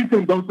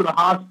go to the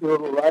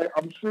hospital, right?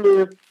 I'm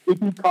sure if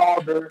he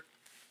called her,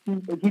 she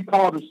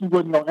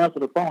wouldn't gonna answer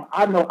the phone.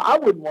 I know I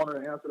wouldn't want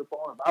her to answer the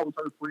phone if I was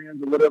her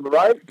friend or whatever,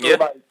 right? So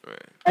yeah.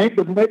 Ain't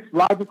the next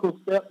logical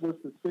step was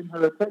to send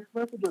her a text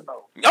message or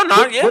no? No,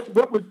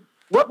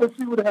 What would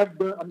she would have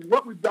done? I mean,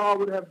 what would y'all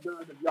would have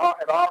done if y'all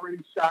had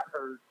already shot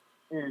her?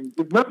 And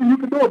there's nothing you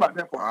can do about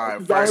that point. All right,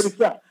 she's already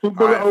shot.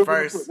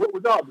 What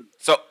would y'all do?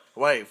 So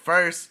wait,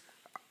 first,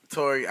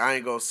 Tory, I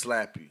ain't gonna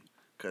slap you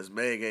because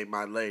Meg ain't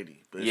my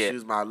lady. But if she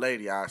was my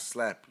lady, I'd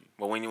slap you.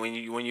 But when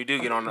you do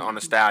get on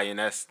the stallion,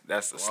 that's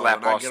a slap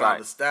on sight. When I get on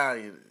the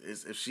stallion,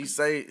 if she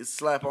say it's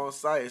slap on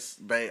sight, it's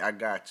babe, I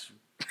got you.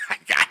 I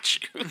got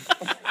you.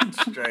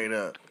 Straight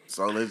up.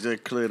 So let's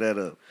just clear that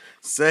up.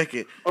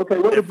 Second, okay,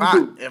 what if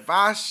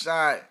I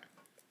shot,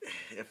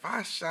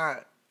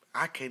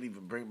 I can't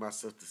even bring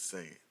myself to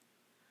say it.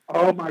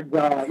 Oh my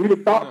God! You're the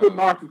thoughtful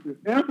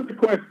narcissist. Answer the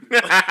question.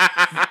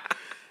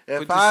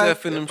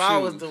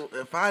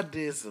 If I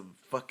did some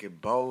fucking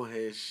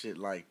bonehead shit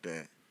like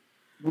that,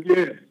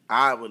 yeah,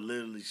 I would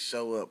literally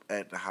show up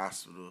at the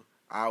hospital.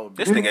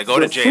 This nigga go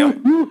to jail.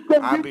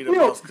 I'd be the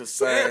most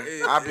concerned.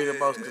 I'd be the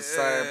most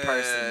concerned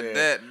person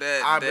there.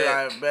 I'd be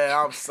like, man,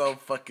 I'm so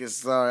fucking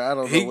sorry. I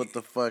don't know what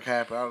the fuck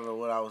happened. I don't know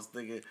what I was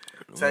thinking.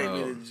 Take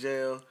me to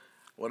jail.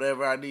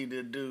 Whatever I need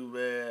to do,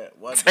 man.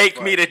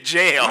 Take me to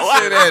jail. I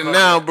say that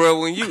now, bro.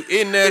 When you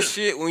in that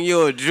shit, when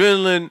your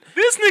adrenaline,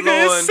 this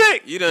nigga is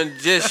sick. You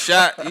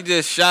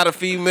just shot a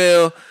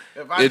female.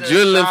 The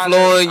adrenaline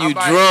flowing, you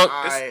drunk,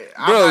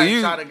 bro.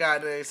 You try to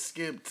goddamn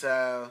skip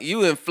town.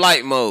 You in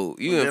flight mode.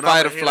 You in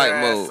fight or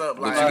flight mode.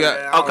 But you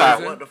got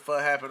okay. What the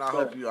fuck happened? I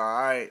hope you all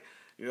right.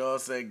 You know what I'm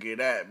saying? Get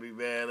at me,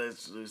 man.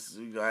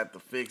 We gonna have to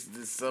fix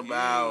this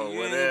somehow or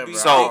whatever.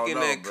 So thinking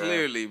that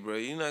clearly, bro.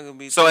 You're not gonna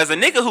be. So as a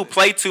nigga who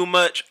play too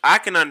much, I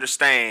can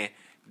understand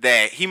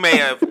that he may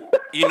have,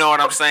 you know what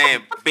I'm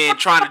saying, been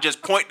trying to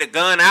just point the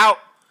gun out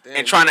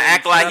and trying to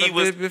act like he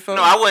was. No,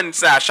 I wouldn't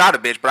say I shot a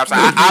bitch, but I'm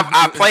saying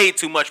I played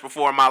too much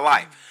before in my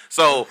life.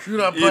 So you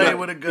not playing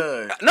with a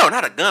gun. No,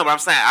 not a gun, but I'm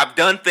saying I've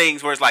done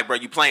things where it's like, bro,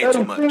 you playing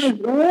too much.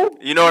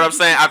 You know what I'm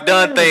saying? I've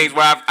done things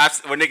where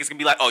where niggas can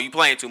be like, oh, you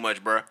playing too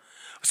much, bro.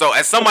 So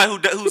as somebody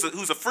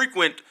who's a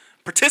frequent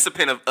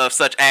participant of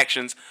such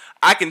actions,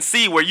 I can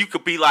see where you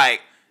could be like,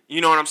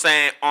 you know what I'm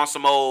saying, on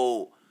some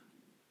old,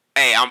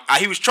 hey,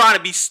 he was trying to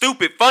be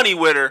stupid funny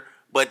with her,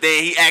 but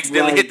then he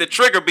accidentally hit the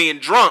trigger being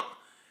drunk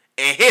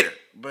and hit her.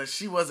 But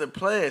she wasn't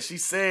playing. She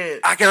said...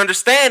 I can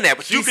understand that,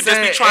 but you could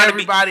just be trying to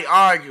be... everybody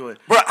arguing.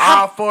 Bro,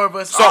 all four of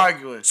us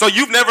arguing. So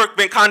you've never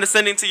been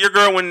condescending to your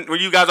girl when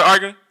you guys are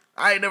arguing?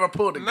 I ain't never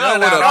pulled a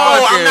gun out.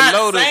 I'm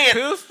not saying...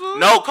 Pistol?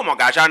 No, come on,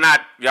 guys.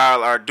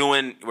 Y'all are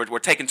doing... We're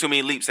taking too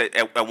many leaps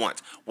at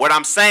once. What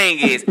I'm saying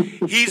is,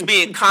 he's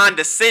being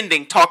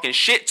condescending, talking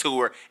shit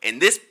to her,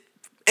 and this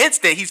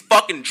instant, he's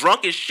fucking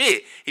drunk as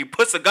shit. He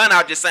puts a gun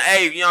out just saying,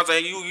 hey, you know what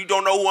I'm saying? You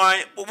don't know who I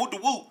am.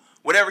 Woo-de-woo.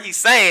 Whatever he's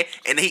saying,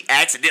 and he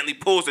accidentally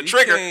pulls the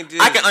trigger.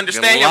 I can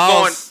understand him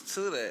going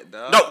to that,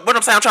 dog. No, but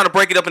I'm saying I'm trying to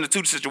break it up into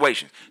two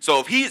situations.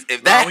 So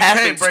if that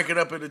happens, we can't break it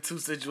up into two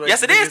situations.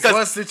 Yes, it is. It's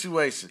one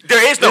situation.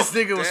 There is no. This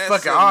nigga was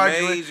fucking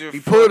arguing.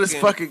 He pulled his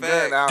fucking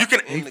gun out.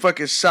 He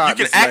fucking shot.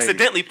 You can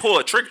accidentally pull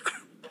a trigger.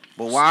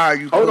 But why are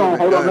you? Hold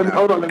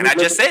on. And I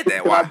just said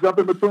that. Why? Jump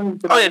in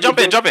between. Oh yeah, jump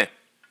in.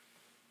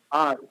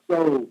 All right,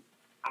 so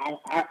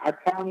I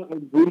kind of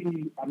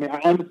agree. I mean,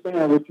 I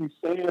understand what you're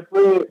saying,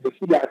 Fred, but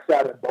she got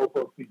shot in both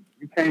her feet.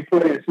 You can't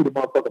play and shoot a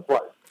motherfucker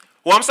twice.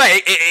 Well, I'm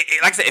saying,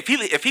 like I said,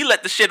 if he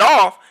let the shit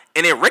off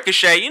and it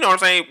ricochet, you know what I'm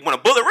saying? When a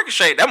bullet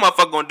ricochet, that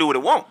motherfucker gonna do what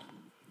it want.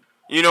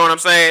 You know what I'm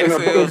saying? They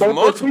say it was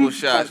multiple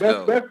shots,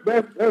 though.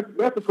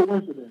 That's a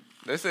coincidence.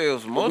 They say it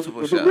was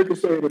multiple shots.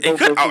 It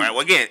could. All right. Well,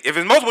 again, if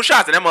it's multiple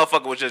shots, then that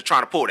motherfucker was just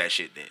trying to pull that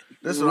shit. Then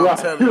that's what I'm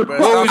telling you, bro.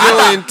 What was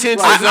your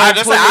intentions? I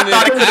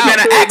thought it could have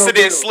been an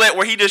accident slit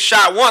where he just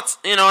shot once.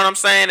 You know what I'm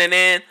saying? And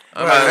then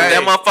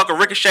that motherfucker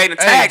ricocheted and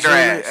tagged her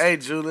ass. Hey,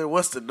 Julian,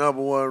 what's the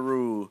number one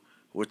rule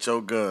with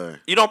your gun?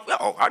 You don't.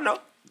 Oh, I know.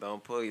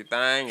 Don't pull your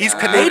thing. He's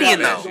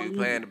Canadian though. You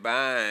playing the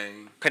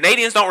bang.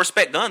 Canadians don't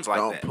respect guns like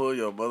that. Don't pull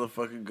your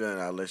motherfucking gun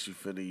out unless you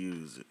finna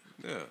use it.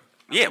 Yeah.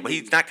 Yeah, but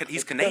he's not.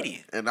 He's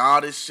Canadian. And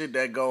all this shit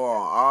that go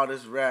on, all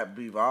this rap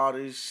beef, all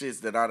these shits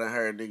that I done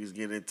heard niggas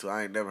get into,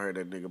 I ain't never heard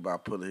that nigga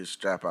about pulling his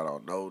strap out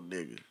on no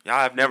nigga. Y'all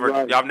have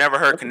never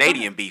heard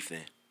Canadian beef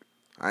then.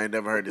 I ain't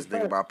never heard this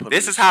nigga about pulling.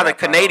 This is how the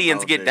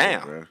Canadians get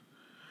down. Bro.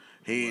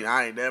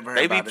 I ain't never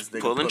heard about this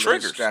nigga pulling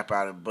his strap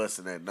out and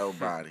busting at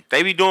nobody.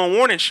 They be doing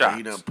warning shots.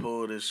 He done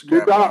pulled his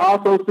strap. Did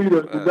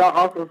y'all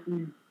also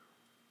see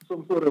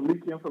some sort of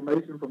leaked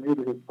information from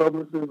either his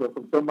publicist or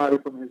from somebody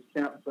from his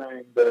camp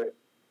saying that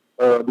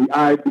the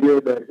idea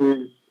that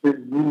his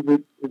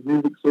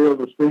music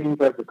sales or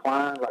streams have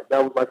declined, like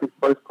that was like his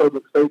first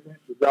public statement?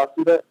 Did y'all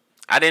see that?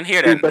 I didn't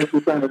hear that. He was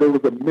basically saying that there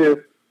was a myth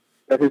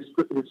that his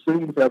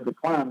streams have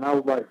declined. And I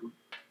was like,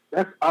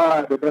 that's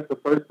odd that that's the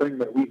first thing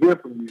that we hear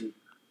from you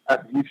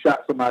after you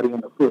shot somebody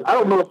in the foot. I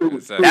don't know if it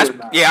was true or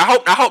not. Yeah,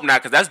 I hope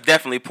not, because that's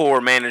definitely poor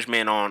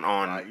management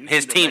on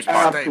his team's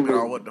part. Statement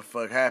on what the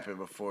fuck happened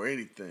before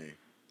anything.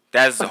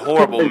 That's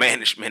horrible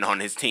management on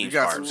his team's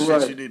part. You got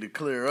some shit you need to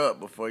clear up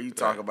before you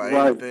talk about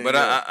anything. But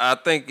I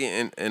think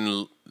in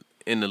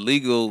the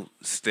legal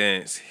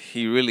stance,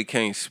 he really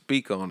can't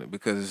speak on it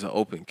because it's an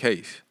open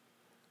case.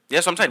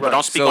 Yes, I'm saying, but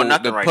don't speak on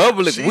nothing right now. The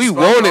public, we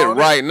want it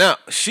right now.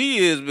 She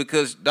is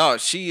because,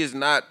 dog, she is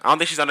not. I don't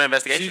think she's under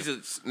investigation.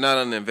 She's not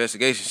under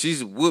investigation.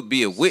 She would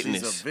be a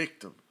witness. She's a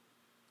victim.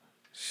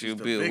 She'll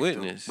be a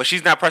witness. But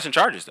she's not pressing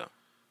charges, though,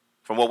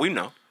 from what we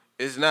know.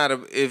 It's not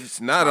if it's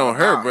not on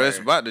her, bro. It's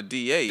about the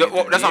DA. That's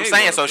what I'm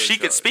saying. So she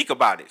could speak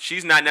about it.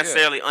 She's not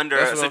necessarily under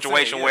a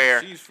situation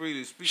where she's free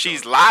to speak.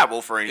 She's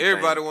liable for anything.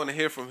 Everybody want to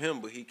hear from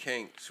him, but he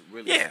can't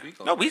really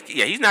speak on it.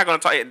 He's not going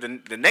to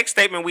talk. The next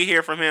statement we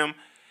hear from him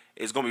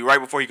is going to be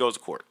right before he goes to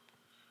court.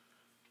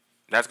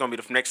 That's going to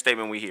be the next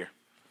statement we hear.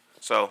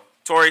 So,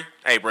 Tory,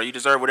 hey, bro, you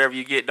deserve whatever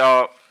you get,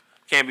 dog.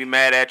 Can't be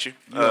mad at you.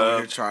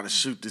 You're trying to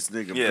shoot this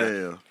nigga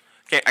Bell.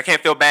 I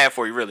can't feel bad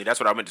for you, really.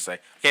 That's what I meant to say.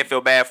 Can't feel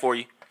bad for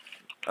you.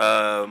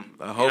 I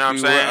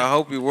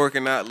hope you're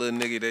working out, little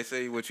nigga. They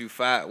say what you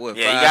fight. What?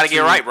 Yeah, you gotta get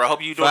right, bro. I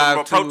hope you doing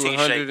more protein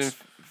shakes.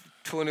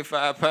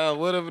 25 pounds,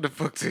 whatever the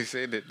fuck they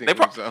say that thing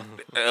was on.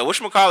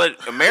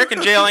 Whatchamacallit,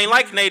 American jail ain't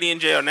like Canadian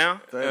jail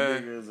now.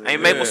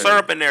 Ain't maple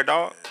syrup in there,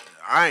 dog.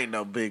 I ain't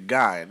no big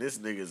guy, and this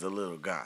nigga's a little guy.